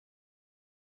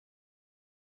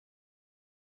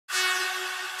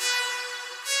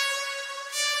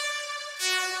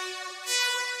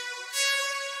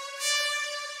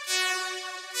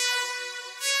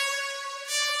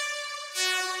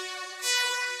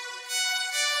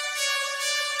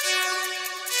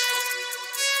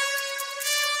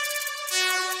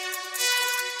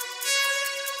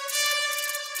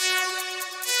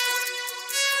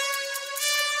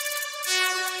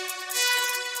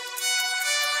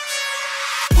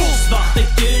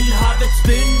havets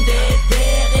bunn, det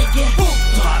der jeg er.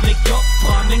 Dra meg opp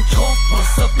fra min kropp, og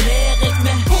så blir jeg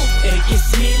med. Jeg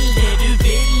snill, det du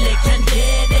vil, jeg kan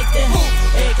gi deg det.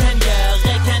 Jeg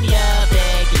kan gjøre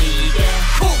deg like.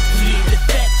 Flyte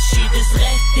fett, skytes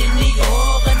rett inn I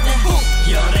årene.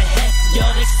 Gjør det hett,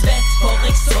 gjør deg svett, for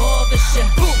jeg sover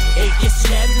ikke. Jeg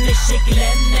slem, ikke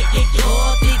glem, jeg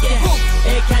grådig.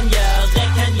 Jeg kan gjøre deg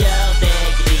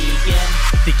like.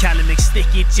 De kaller meg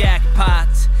sticky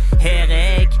jackpot. Her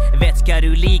jeg, vet hva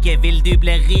du liker. Vil du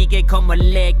bli rike, kom og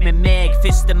leg med meg.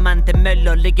 Første mann til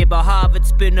møller, ligger på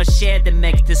havets bunn og kjeder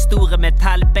meg til store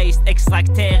metallbeist,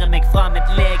 ekstrakterer meg fra mitt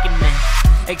legeme.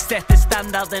 Jeg setter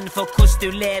standarden for hvordan du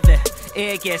lever.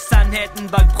 Jeg sannheten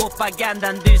bak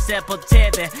propagandaen du ser på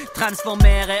TV.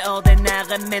 Transformerer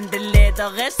ordinære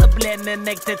mendeledere, så ble med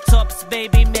meg til topps,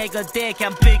 baby. Meg og det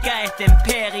kan bygge et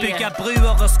imperie. Bygge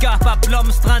bruer og skape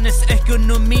blomstrandes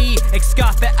økonomi. Jeg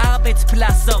skaper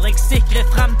arbeidsplasser, jeg sikrer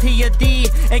fremtiden di.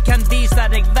 Jeg kan vise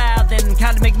deg verden,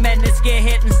 kall meg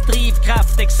menneskehetens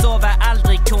drivkraft. Jeg sover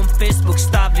aldri, kompis,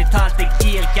 bokstavlig talt, jeg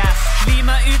gir gass.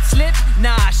 Klimautslipp?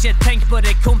 Nei, ikke tenk på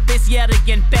det, kompis. Gir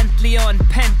deg en Bentley og en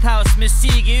penthouse med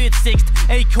syk utsikt.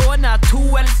 Ei kone,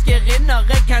 2 elskerinner.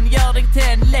 Jeg kan gjøre deg til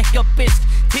en lekker pisk.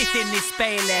 Titt inn I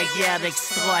speilet, jeg gir deg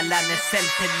strålende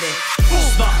selvtillit.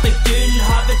 Svarte gull,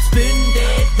 havets bunn,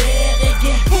 det der jeg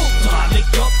er. Dra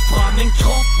meg opp fra min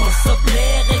kropp, og så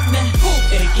blir jeg med.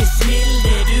 Jeg snill,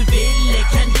 det du vil, jeg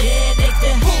kan gi deg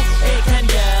det. Jeg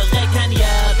kan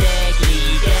gjøre deg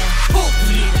like.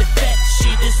 Flyte fett,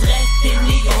 skytes rett inn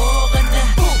I årene.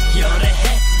 Gjør det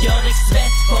hett, gjør deg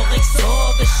svett, for jeg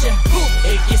sover ikke.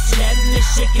 Jeg slem,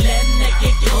 ikke glem,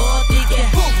 jeg grådig.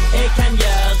 Jeg kan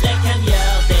gjøre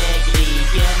deg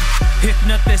like.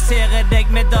 Hypnotisere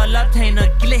deg med dollartegn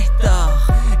og glitter.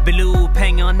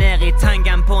 Blodpenger ned I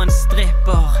tangen på en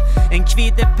stripper. En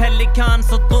hvite pelikan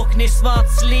som drukner I svart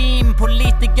slim.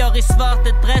 Politiker I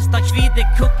svarte dress tar hvite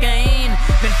kokain.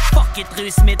 Men fuck et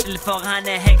rusmiddel, for han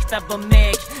hekta på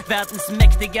meg. Verdens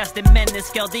mektigste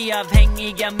mennesker, de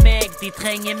avhengige av meg. De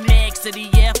trenger meg, så de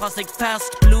gir fra seg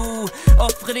fersk blod.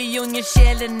 Offrer de unge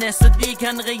sjelene, så de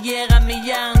kan regjere med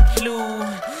jernklo.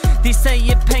 De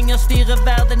sier penger styrer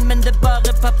verden, men det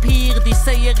bare papir. De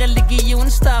sier religion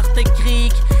starter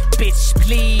krig. Bitch,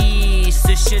 please.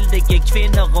 Uskyldige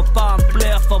kvinner og barn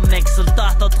blør for meg.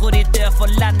 Soldater tror de dør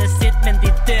for landet sitt, men de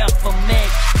dør for meg.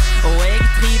 Og jeg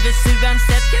trives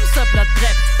uansett hvem som blir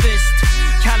drept først.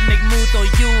 Kall meg moder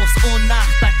jords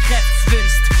ondarta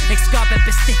kreftsvulst. Jeg skaper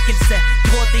bestikkelse,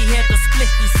 grådighet og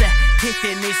splittelse. Titt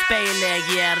inn I speilet, jeg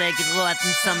gir deg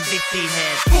råden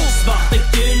samvittighet. Svarte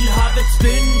gull, havets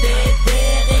bunn, det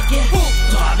der jeg er.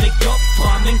 Dra meg opp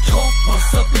fra min kropp, og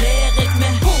så blir jeg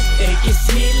med. Jeg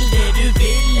snill, det du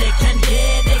vil, jeg kan gi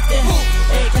deg det.